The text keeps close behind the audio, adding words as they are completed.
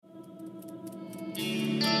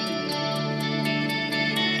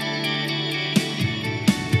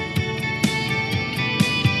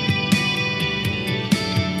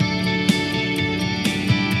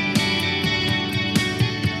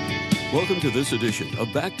Welcome to this edition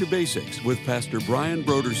of Back to Basics with Pastor Brian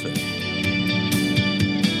Brodersen.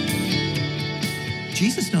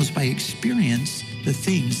 Jesus knows by experience the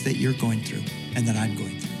things that you're going through and that I'm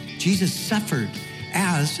going through. Jesus suffered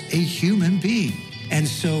as a human being. And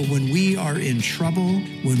so when we are in trouble,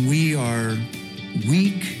 when we are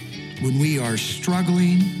weak, when we are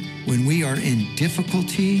struggling, when we are in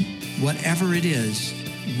difficulty, whatever it is,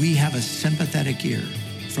 we have a sympathetic ear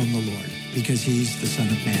from the Lord because he's the Son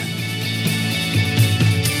of Man.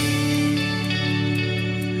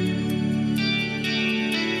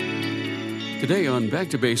 Today on Back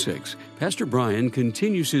to Basics, Pastor Brian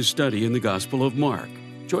continues his study in the Gospel of Mark.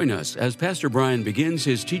 Join us as Pastor Brian begins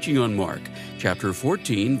his teaching on Mark, chapter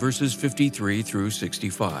 14, verses 53 through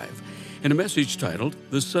 65, in a message titled,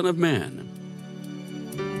 The Son of Man.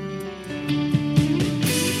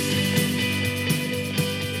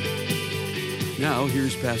 Now,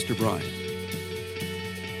 here's Pastor Brian.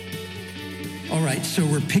 All right, so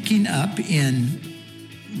we're picking up in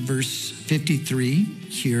verse 53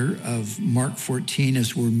 here of Mark 14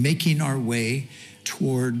 as we're making our way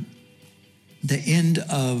toward the end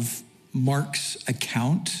of Mark's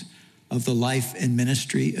account of the life and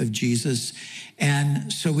ministry of Jesus.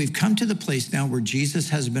 And so we've come to the place now where Jesus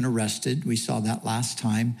has been arrested. We saw that last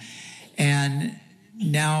time. And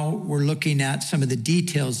now we're looking at some of the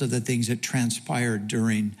details of the things that transpired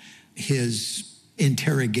during his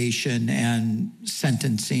interrogation and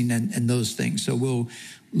sentencing and those things. So we'll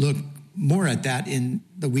look more at that in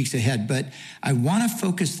the weeks ahead. But I want to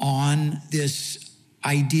focus on this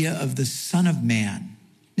idea of the Son of Man.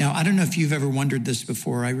 Now, I don't know if you've ever wondered this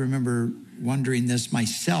before. I remember wondering this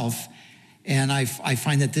myself. And I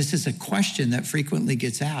find that this is a question that frequently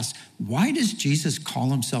gets asked. Why does Jesus call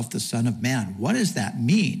himself the Son of Man? What does that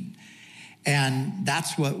mean? And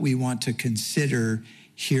that's what we want to consider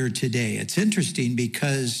here today. It's interesting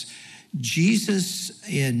because Jesus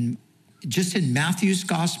just in Matthew's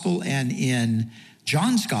gospel and in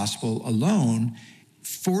John's gospel alone,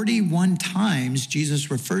 41 times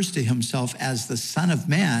Jesus refers to himself as the Son of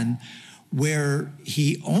Man, where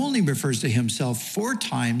he only refers to himself 4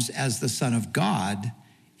 times as the Son of God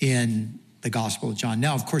in the Gospel of John.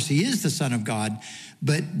 Now, of course, he is the Son of God,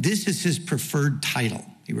 but this is his preferred title.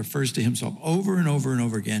 He refers to himself over and over and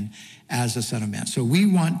over again as the Son of Man. So we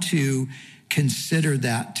want to consider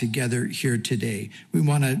that together here today. We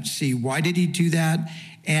want to see, why did he do that?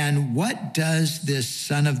 And what does this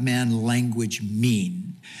Son of Man language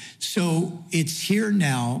mean? So it's here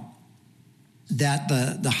now that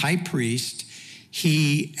the high priest,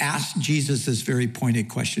 he asked Jesus this very pointed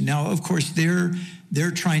question. Now, of course,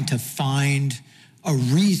 they're trying to find a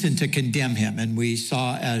reason to condemn him. And we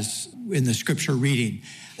saw, as in the scripture reading,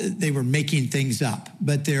 they were making things up,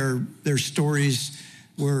 but their stories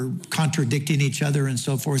were contradicting each other and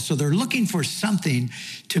so forth. So they're looking for something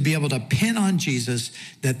to be able to pin on Jesus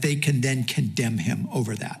that they can then condemn him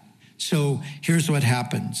over that. So here's what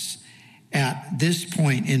happens. At this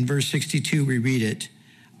point in verse 62, we read it.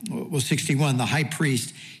 Well, 61, the high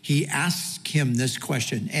priest, he asks him this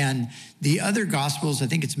question. And the other gospels, I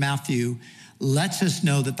think it's Matthew, lets us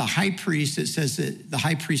know that the high priest, it says that the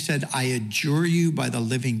high priest said, I adjure you by the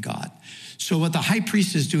living God. So what the high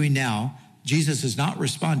priest is doing now, Jesus is not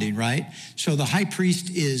responding, right? So the high priest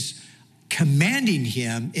is commanding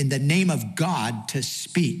him in the name of God to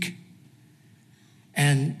speak.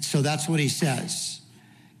 And so that's what he says.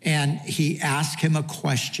 And he asks him a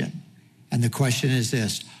question. And the question is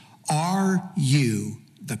this: are you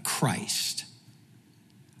the Christ?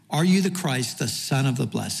 Are you the Christ, the Son of the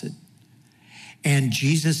Blessed? And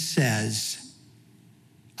Jesus says,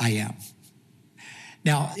 I am.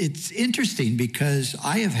 Now, it's interesting because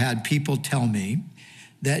I have had people tell me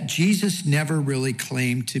that Jesus never really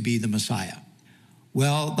claimed to be the Messiah.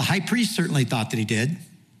 Well, the high priest certainly thought that he did.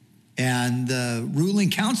 And the ruling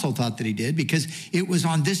council thought that he did, because it was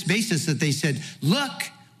on this basis that they said, look,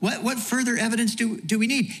 what further evidence do we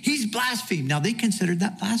need? He's blasphemed. Now, they considered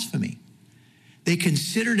that blasphemy. They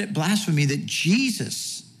considered it blasphemy that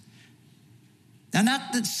Jesus, now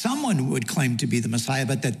not that someone would claim to be the Messiah,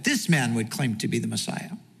 but that this man would claim to be the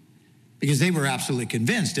Messiah. Because they were absolutely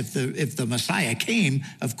convinced if the Messiah came,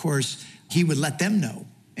 of course, he would let them know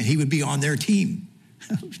and he would be on their team.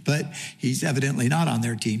 But he's evidently not on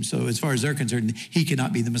their team. So as far as they're concerned, he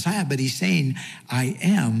cannot be the Messiah. But he's saying, I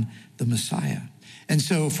am the Messiah. And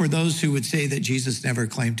so for those who would say that Jesus never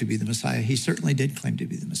claimed to be the Messiah, he certainly did claim to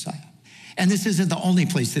be the Messiah. And this isn't the only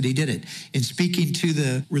place that he did it. In speaking to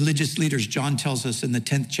the religious leaders, John tells us in the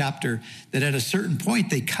 10th chapter that at a certain point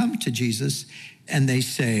they come to Jesus and they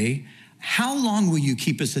say, how long will you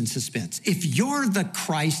keep us in suspense? If you're the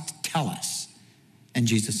Christ, tell us. And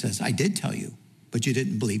Jesus says, I did tell you, but you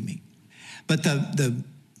didn't believe me. But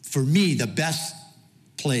for me, the best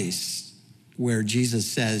place where Jesus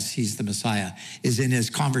says he's the Messiah is in his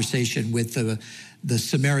conversation with the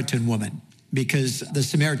Samaritan woman. Because the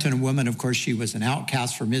Samaritan woman, of course, she was an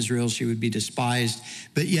outcast from Israel. She would be despised.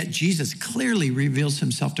 But yet Jesus clearly reveals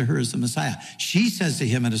himself to her as the Messiah. She says to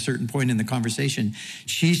him at a certain point in the conversation,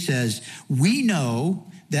 she says, we know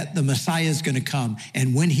that the Messiah is going to come.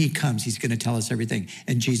 And when he comes, he's going to tell us everything.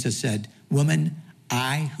 And Jesus said, woman,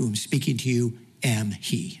 I who am speaking to you am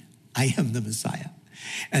he. I am the Messiah.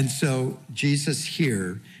 And so Jesus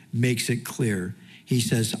here makes it clear. He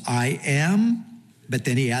says, I am, but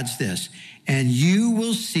then he adds this, and you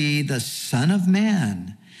will see the Son of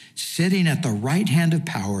Man sitting at the right hand of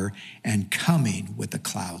power and coming with the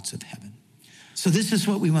clouds of heaven. So this is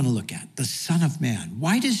what we want to look at, the Son of Man.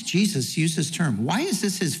 Why does Jesus use this term? Why is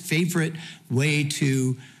this his favorite way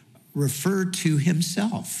to refer to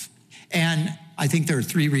himself? And I think there are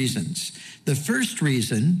three reasons. The first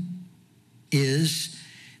reason is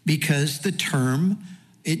because the term,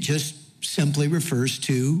 it just simply refers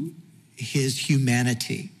to his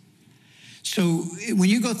humanity. So when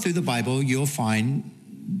you go through the Bible, you'll find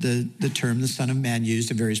the term the Son of Man used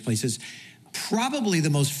in various places. Probably the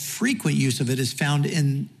most frequent use of it is found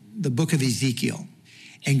in the book of Ezekiel.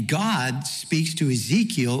 And God speaks to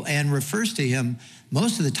Ezekiel and refers to him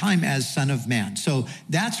most of the time as Son of Man. So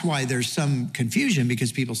that's why there's some confusion,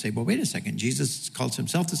 because people say, well, wait a second, Jesus calls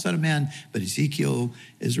himself the Son of Man, but Ezekiel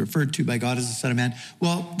is referred to by God as the Son of Man.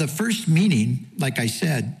 Well, the first meaning, like I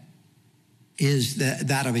said, is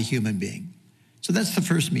that of a human being. So that's the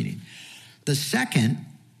first meaning. The second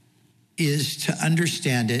is to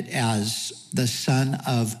understand it as the Son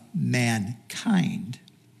of Mankind.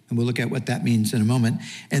 And we'll look at what that means in a moment.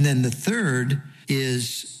 And then the third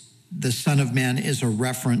is the Son of Man is a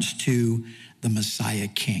reference to the Messiah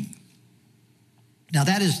King. Now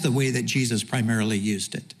that is the way that Jesus primarily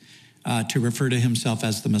used it, to refer to himself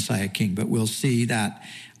as the Messiah King. But we'll see that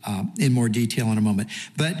in more detail in a moment.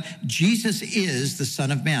 But Jesus is the Son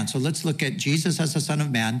of Man. So let's look at Jesus as the Son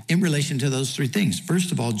of Man in relation to those three things.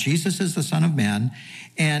 First of all, Jesus is the Son of Man,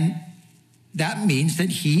 and that means that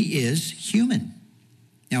he is human.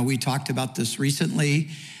 Now, we talked about this recently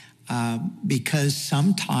because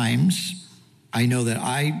sometimes, I know that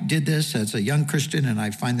I did this as a young Christian, and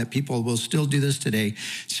I find that people will still do this today.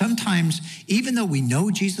 Sometimes, even though we know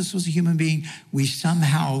Jesus was a human being, we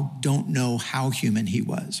somehow don't know how human he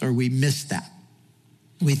was, or we miss that.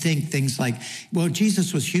 We think things like, well,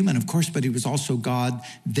 Jesus was human, of course, but he was also God.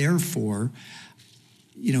 Therefore,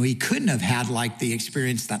 he couldn't have had like the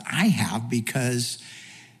experience that I have because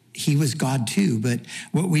he was God too. But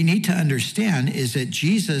what we need to understand is that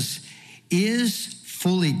Jesus is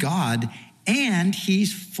fully God and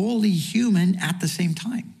he's fully human at the same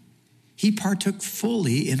time. He partook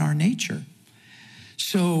fully in our nature.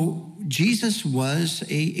 So Jesus was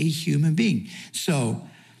a human being. So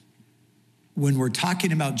when we're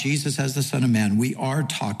talking about Jesus as the Son of Man, we are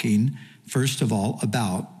talking, first of all,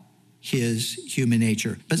 about his human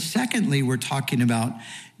nature. But secondly, we're talking about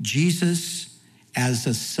Jesus as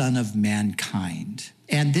the Son of Mankind.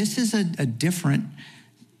 And this is a different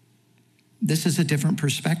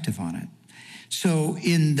perspective on it. So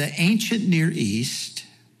in the ancient Near East,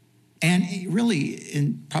 and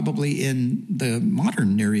really probably in the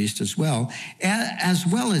modern Near East as well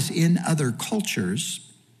as in other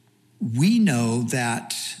cultures, we know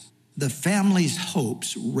that the family's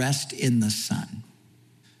hopes rest in the Son.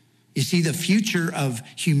 You see, the future of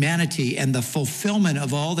humanity and the fulfillment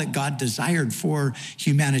of all that God desired for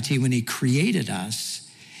humanity when he created us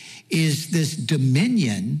is this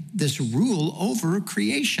dominion, this rule over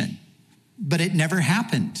creation. But it never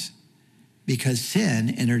happened because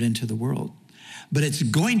sin entered into the world. But it's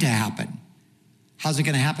going to happen. How's it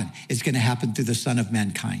going to happen? It's going to happen through the Son of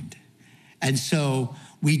Mankind. And so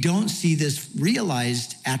we don't see this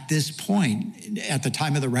realized at this point, at the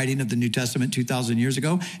time of the writing of the New Testament 2,000 years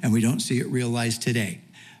ago, and we don't see it realized today.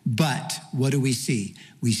 But what do we see?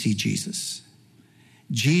 We see Jesus.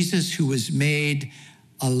 Jesus, who was made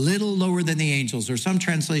a little lower than the angels, or some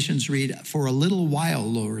translations read, for a little while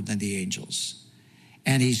lower than the angels.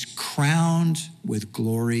 And he's crowned with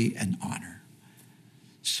glory and honor.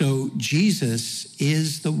 So Jesus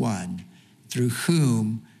is the one through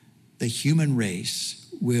whom the human race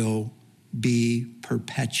will be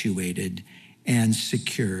perpetuated and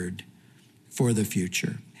secured for the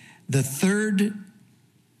future. The third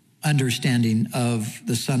understanding of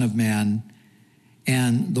the Son of Man,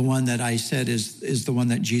 and the one that I said is the one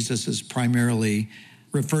that Jesus is primarily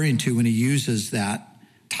referring to when he uses that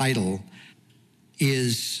title,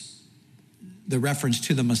 is the reference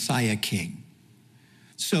to the Messiah King.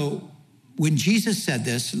 So when Jesus said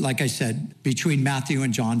this, like I said, between Matthew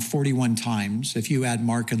and John, 41 times. If you add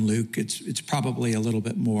Mark and Luke, it's probably a little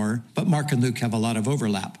bit more, but Mark and Luke have a lot of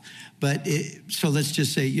overlap. So let's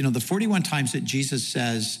just say, the 41 times that Jesus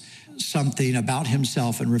says something about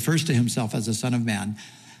himself and refers to himself as the Son of Man,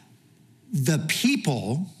 the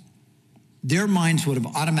people, their minds would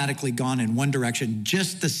have automatically gone in one direction,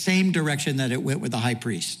 just the same direction that it went with the high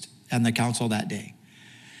priest and the council that day.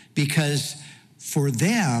 Because for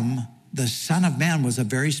them, the Son of Man was a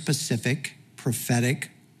very specific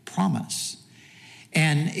prophetic promise.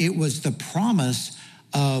 And it was the promise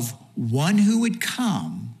of one who would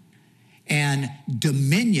come and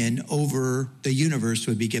dominion over the universe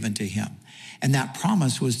would be given to him. And that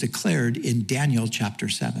promise was declared in Daniel chapter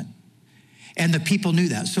 7. And the people knew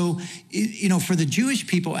that. So, for the Jewish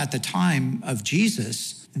people at the time of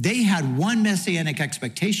Jesus, they had one messianic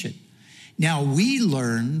expectation. Now, we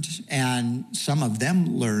learned, and some of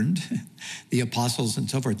them learned, the apostles and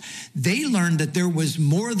so forth, they learned that there was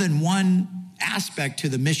more than one aspect to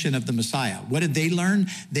the mission of the Messiah. What did they learn?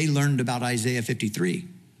 They learned about Isaiah 53.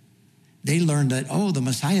 They learned that, the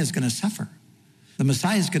Messiah is going to suffer. The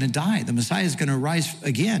Messiah is going to die. The Messiah is going to rise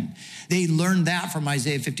again. They learned that from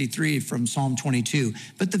Isaiah 53, from Psalm 22.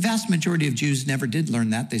 But the vast majority of Jews never did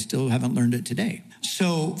learn that. They still haven't learned it today.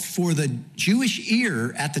 So for the Jewish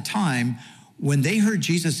ear at the time, when they heard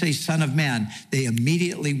Jesus say Son of Man, they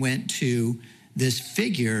immediately went to this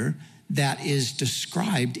figure that is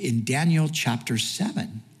described in Daniel chapter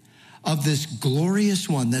 7 of this glorious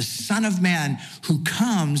one, the Son of Man who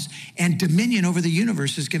comes and dominion over the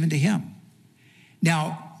universe is given to him.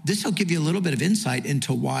 Now, this will give you a little bit of insight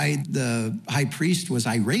into why the high priest was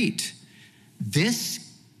irate.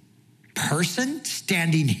 This person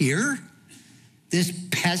standing here, this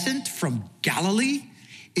peasant from Galilee,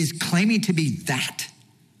 is claiming to be that.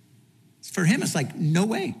 For him, it's like, no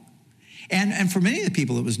way. And for many of the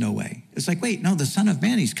people, it was no way. It's like, wait, no, the Son of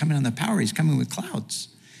Man, he's coming on the power, he's coming with clouds.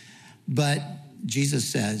 But Jesus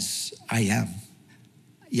says, I am.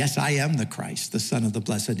 Yes, I am the Christ, the Son of the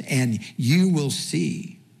Blessed, and you will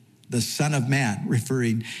see the Son of Man,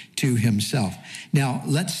 referring to himself. Now,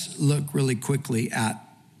 let's look really quickly at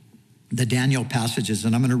the Daniel passages,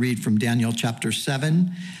 and I'm going to read from Daniel chapter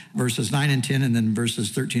 7, verses 9 and 10, and then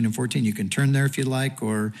verses 13 and 14. You can turn there if you like,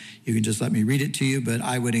 or you can just let me read it to you, but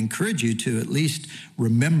I would encourage you to at least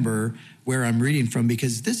remember where I'm reading from,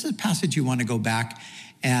 because this is a passage you want to go back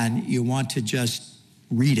and you want to just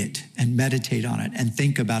read it and meditate on it and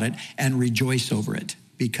think about it and rejoice over it,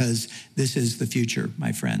 because this is the future,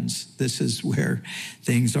 my friends. This is where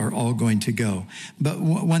things are all going to go. But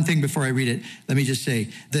one thing before I read it, let me just say,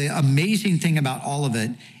 the amazing thing about all of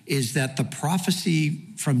it is that the prophecy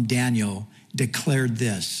from Daniel declared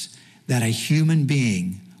this, that a human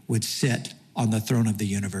being would sit on the throne of the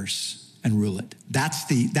universe and rule it. That's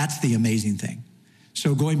the amazing thing.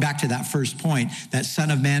 So going back to that first point, that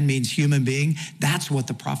Son of Man means human being, that's what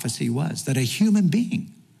the prophecy was, that a human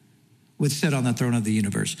being would sit on the throne of the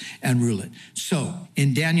universe and rule it. So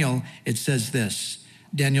in Daniel, it says this,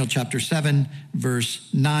 Daniel chapter 7, verse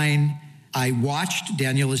 9, I watched,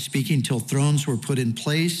 Daniel is speaking, till thrones were put in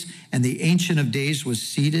place and the Ancient of Days was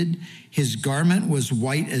seated. His garment was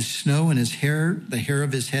white as snow and his hair, the hair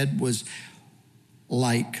of his head was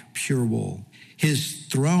like pure wool. His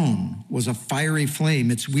throne was a fiery flame,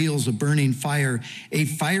 its wheels a burning fire. A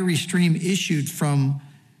fiery stream issued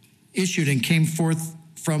and came forth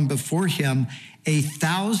from before him.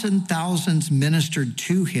 1,000 thousands ministered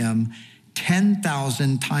to him.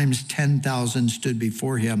 10,000 times 10,000 stood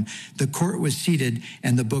before him. The court was seated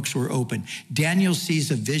and the books were open. Daniel sees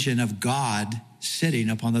a vision of God sitting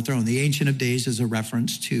upon the throne. The Ancient of Days is a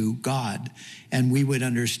reference to God, and we would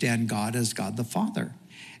understand God as God the Father.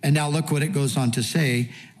 And now look what it goes on to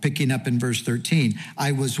say, picking up in verse 13.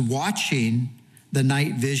 I was watching the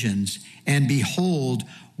night visions, and behold,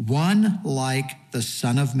 one like the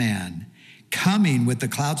Son of Man, coming with the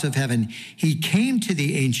clouds of heaven. He came to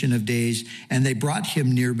the Ancient of Days, and they brought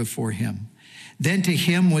him near before him. Then to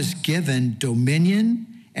him was given dominion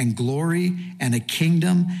and glory and a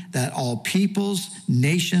kingdom, that all peoples,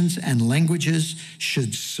 nations, and languages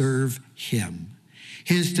should serve him.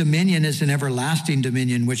 His dominion is an everlasting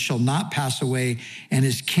dominion which shall not pass away, and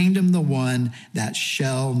his kingdom the one that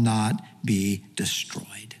shall not be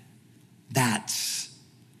destroyed. That's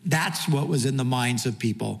what was in the minds of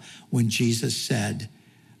people when Jesus said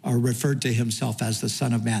or referred to himself as the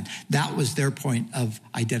Son of Man. That was their point of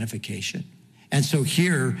identification. And so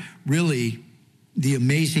here, really, the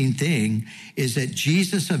amazing thing is that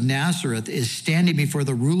Jesus of Nazareth is standing before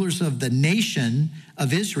the rulers of the nation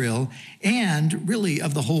of Israel and really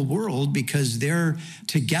of the whole world, because they're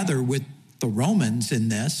together with the Romans in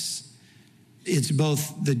this. It's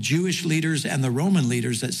both the Jewish leaders and the Roman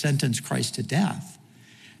leaders that sentenced Christ to death.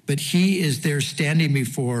 But he is there standing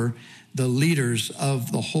before the leaders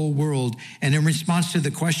of the whole world. And in response to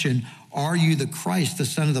the question, are you the Christ, the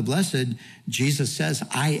Son of the Blessed? Jesus says,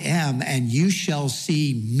 I am, and you shall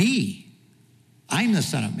see me. I'm the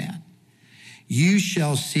Son of Man. You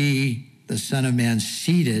shall see the Son of Man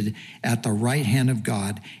seated at the right hand of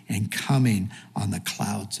God and coming on the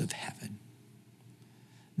clouds of heaven.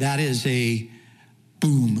 That is a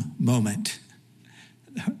boom moment.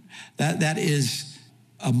 That is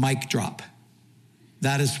a mic drop.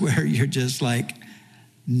 That is where you're just like,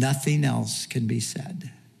 nothing else can be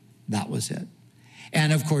said. That was it.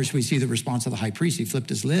 And of course, we see the response of the high priest. He flipped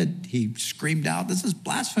his lid. He screamed out, this is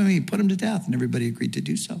blasphemy. He put him to death, and everybody agreed to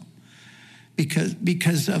do so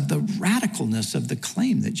because of the radicalness of the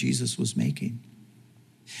claim that Jesus was making.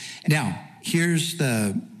 Now, here's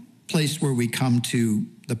the place where we come to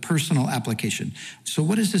the personal application. So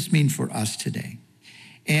what does this mean for us today?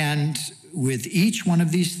 And with each one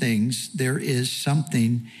of these things, there is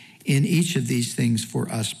something in each of these things for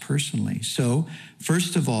us personally. So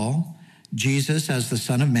first of all, Jesus as the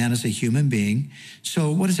Son of Man is a human being.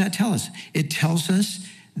 So what does that tell us? It tells us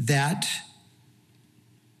that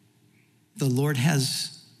the Lord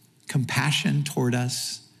has compassion toward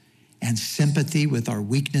us and sympathy with our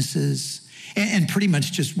weaknesses. And pretty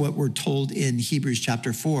much just what we're told in Hebrews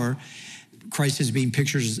chapter 4, Christ is being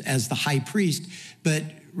pictured as the high priest. But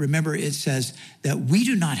remember, it says that we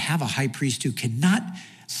do not have a high priest who cannot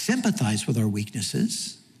sympathize with our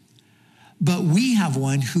weaknesses, but we have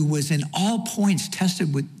one who was in all points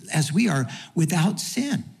tested as we are, without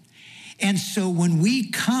sin. And so when we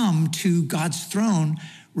come to God's throne,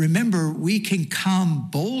 remember, we can come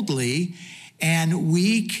boldly, and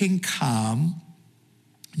we can come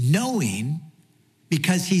knowing,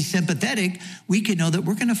 because he's sympathetic, we can know that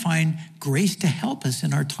we're going to find grace to help us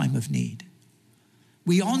in our time of need.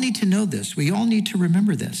 We all need to know this. We all need to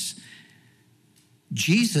remember this.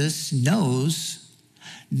 Jesus knows,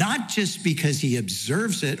 not just because he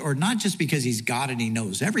observes it, or not just because he's God and he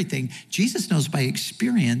knows everything. Jesus knows by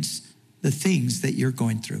experience the things that you're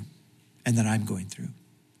going through and that I'm going through.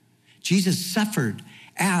 Jesus suffered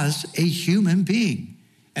as a human being.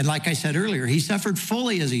 And like I said earlier, he suffered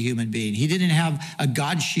fully as a human being. He didn't have a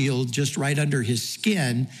God shield just right under his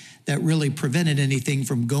skin that really prevented anything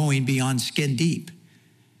from going beyond skin deep.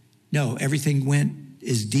 No, everything went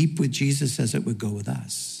as deep with Jesus as it would go with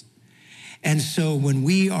us. And so when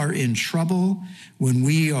we are in trouble, when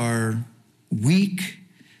we are weak,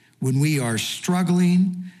 when we are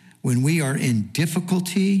struggling, when we are in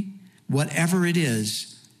difficulty, whatever it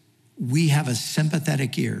is, we have a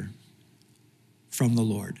sympathetic ear from the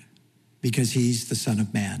Lord, because he's the Son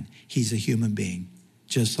of Man. He's a human being,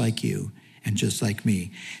 just like you and just like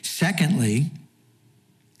me. Secondly,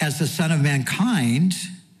 as the Son of Mankind,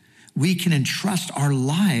 we can entrust our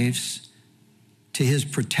lives to his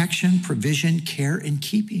protection, provision, care, and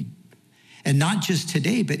keeping. And not just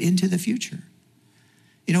today, but into the future.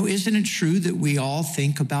 You know, isn't it true that we all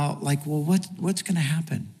think about, like, well, what's going to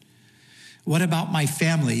happen? What about my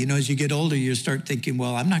family? You know, as you get older, you start thinking,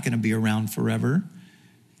 well, I'm not going to be around forever.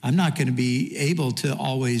 I'm not going to be able to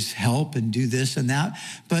always help and do this and that.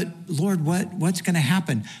 But Lord, what's going to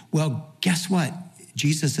happen? Well, guess what?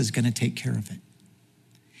 Jesus is going to take care of it.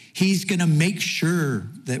 He's going to make sure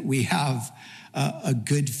that we have a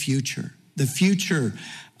good future, the future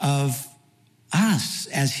of us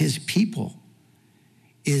as his people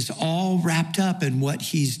is all wrapped up in what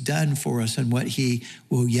he's done for us and what he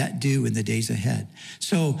will yet do in the days ahead.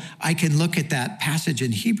 So I can look at that passage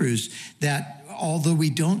in Hebrews that although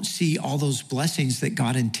we don't see all those blessings that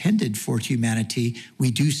God intended for humanity,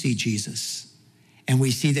 we do see Jesus. And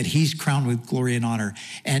we see that he's crowned with glory and honor.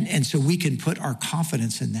 And so we can put our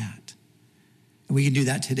confidence in that. And we can do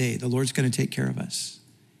that today. The Lord's going to take care of us.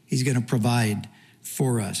 He's going to provide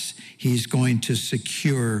for us. He's going to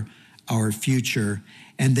secure our future.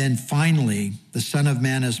 And then finally, the Son of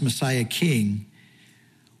Man as Messiah King,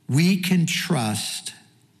 we can trust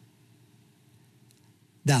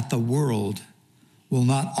that the world will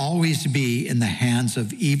not always be in the hands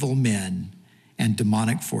of evil men and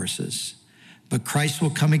demonic forces, but Christ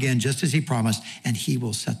will come again just as he promised, and he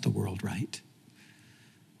will set the world right.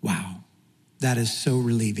 Wow, that is so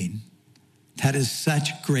relieving. That is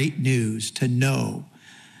such great news to know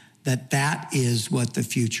that that is what the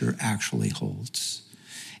future actually holds.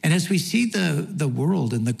 And as we see the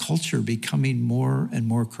world and the culture becoming more and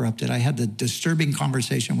more corrupted, I had the disturbing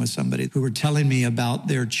conversation with somebody who were telling me about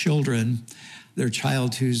their children, their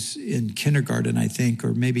child who's in kindergarten, I think,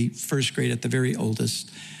 or maybe first grade at the very oldest,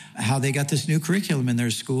 how they got this new curriculum in their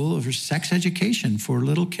school for sex education for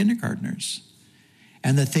little kindergartners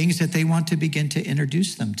and the things that they want to begin to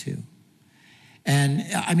introduce them to. And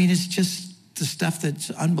I mean, it's just the stuff that's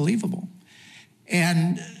unbelievable.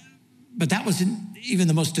 But that wasn't even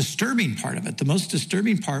the most disturbing part of it. The most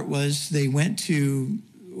disturbing part was they went to,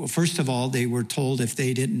 well, first of all, they were told if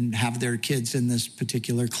they didn't have their kids in this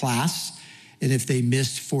particular class, and if they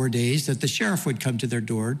missed 4 days, that the sheriff would come to their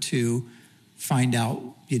door to find out,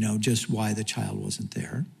 just why the child wasn't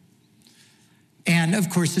there. And of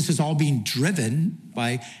course, this is all being driven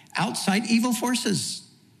by outside evil forces.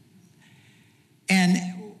 And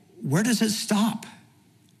where does it stop?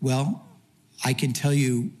 Well, I can tell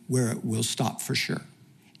you where it will stop for sure.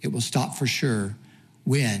 It will stop for sure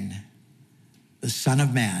when the Son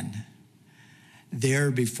of Man,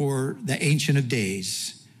 there before the Ancient of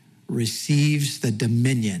Days, receives the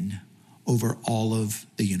dominion over all of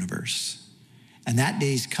the universe. And that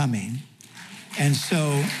day's coming. And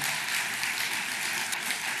so,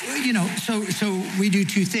 so we do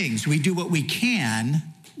two things. We do what we can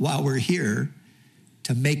while we're here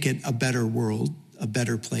to make it a better world, a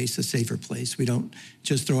better place, a safer place. We don't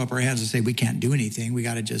just throw up our hands and say we can't do anything. We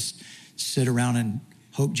got to just sit around and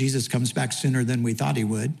hope Jesus comes back sooner than we thought he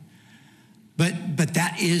would. But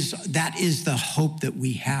that is the hope that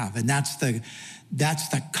we have, and that's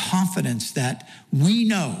the confidence that we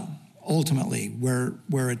know ultimately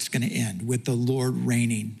where it's going to end, with the Lord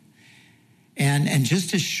reigning. And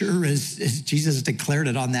just as sure as Jesus declared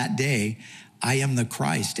it on that day, I am the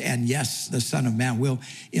Christ, and yes, the Son of Man will,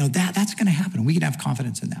 that's going to happen. We can have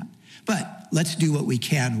confidence in that. But let's do what we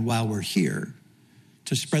can while we're here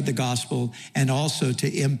to spread the gospel and also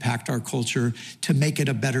to impact our culture, to make it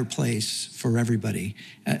a better place for everybody,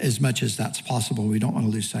 as much as that's possible. We don't want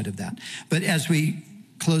to lose sight of that. But as we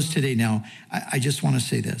close today now, I just want to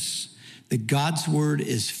say this, that God's word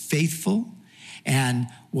is faithful, and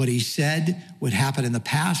what he said would happen in the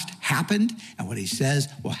past happened, and what he says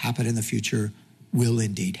will happen in the future will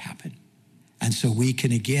indeed happen. And so we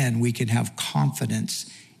can have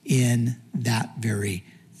confidence in that very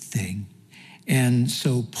thing. And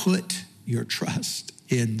so put your trust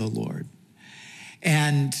in the Lord.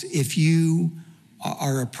 And if you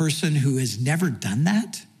are a person who has never done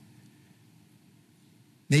that,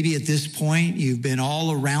 maybe at this point you've been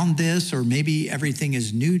all around this, or maybe everything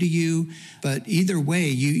is new to you, but either way,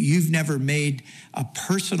 you've never made a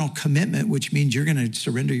personal commitment, which means you're going to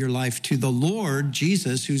surrender your life to the Lord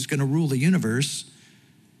Jesus, who's going to rule the universe.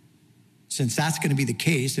 Since that's going to be the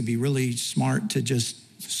case, it'd be really smart to just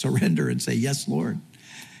surrender and say, yes, Lord.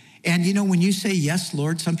 And when you say, yes,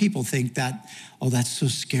 Lord, some people think that, oh, that's so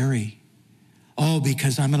scary. Oh,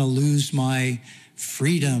 because I'm going to lose my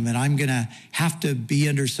freedom and I'm going to have to be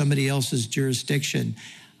under somebody else's jurisdiction.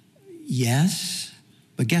 Yes,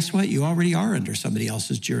 but guess what? You already are under somebody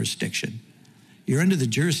else's jurisdiction. You're under the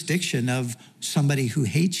jurisdiction of somebody who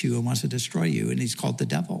hates you and wants to destroy you, and he's called the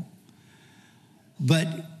devil. But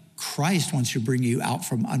Christ wants to bring you out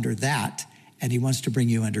from under that, and he wants to bring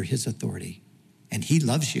you under his authority. And he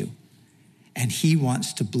loves you, and he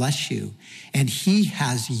wants to bless you, and he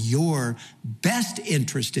has your best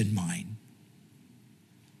interest in mind.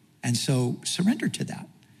 And so surrender to that.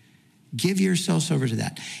 Give yourselves over to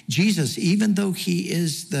that. Jesus, even though he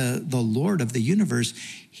is the Lord of the universe,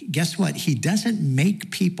 guess what? He doesn't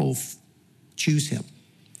make people choose him.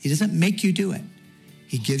 He doesn't make you do it.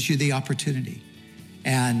 He gives you the opportunity.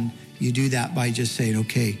 And you do that by just saying,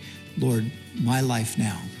 okay, Lord, my life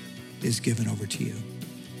now is given over to you.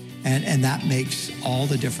 And that makes all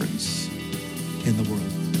the difference in the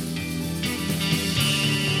world.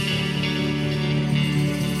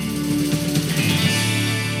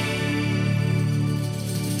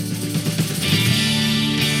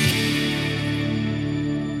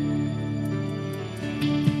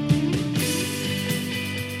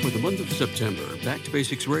 For the month of September, Back to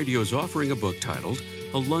Basics Radio is offering a book titled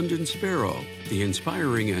A London Sparrow, the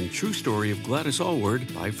inspiring and true story of Gladys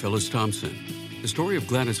Aylward by Phyllis Thompson. The story of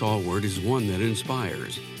Gladys Aylward is one that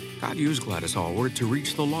inspires. God used Gladys Aylward to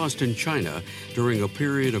reach the lost in China during a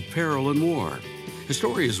period of peril and war. The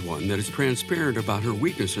story is one that is transparent about her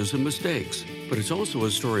weaknesses and mistakes, but it's also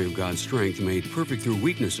a story of God's strength made perfect through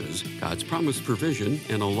weaknesses, God's promised provision,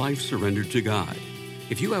 and a life surrendered to God.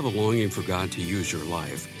 If you have a longing for God to use your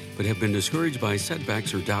life, but have been discouraged by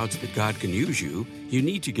setbacks or doubts that God can use you, you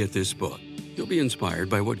need to get this book. You'll be inspired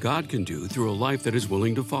by what God can do through a life that is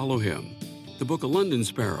willing to follow him. The book A London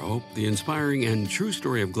Sparrow, The Inspiring and True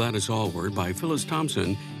Story of Gladys Aylward by Phyllis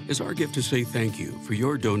Thompson, is our gift to say thank you for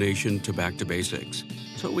your donation to Back to Basics.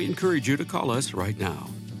 So we encourage you to call us right now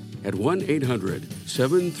at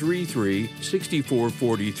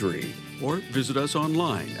 1-800-733-6443 or visit us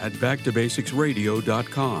online at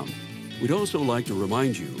backtobasicsradio.com. We'd also like to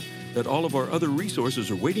remind you that all of our other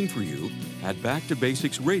resources are waiting for you at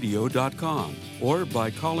backtobasicsradio.com or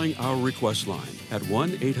by calling our request line at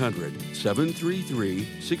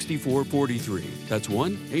 1-800-733-6443. That's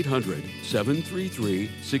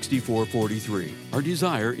 1-800-733-6443. Our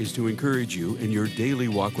desire is to encourage you in your daily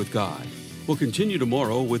walk with God. We'll continue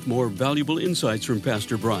tomorrow with more valuable insights from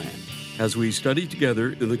Pastor Brian as we study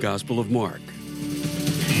together in the Gospel of Mark.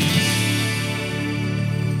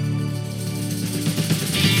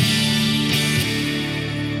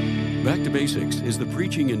 Back to Basics is the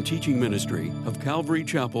preaching and teaching ministry of Calvary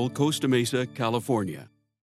Chapel, Costa Mesa, California.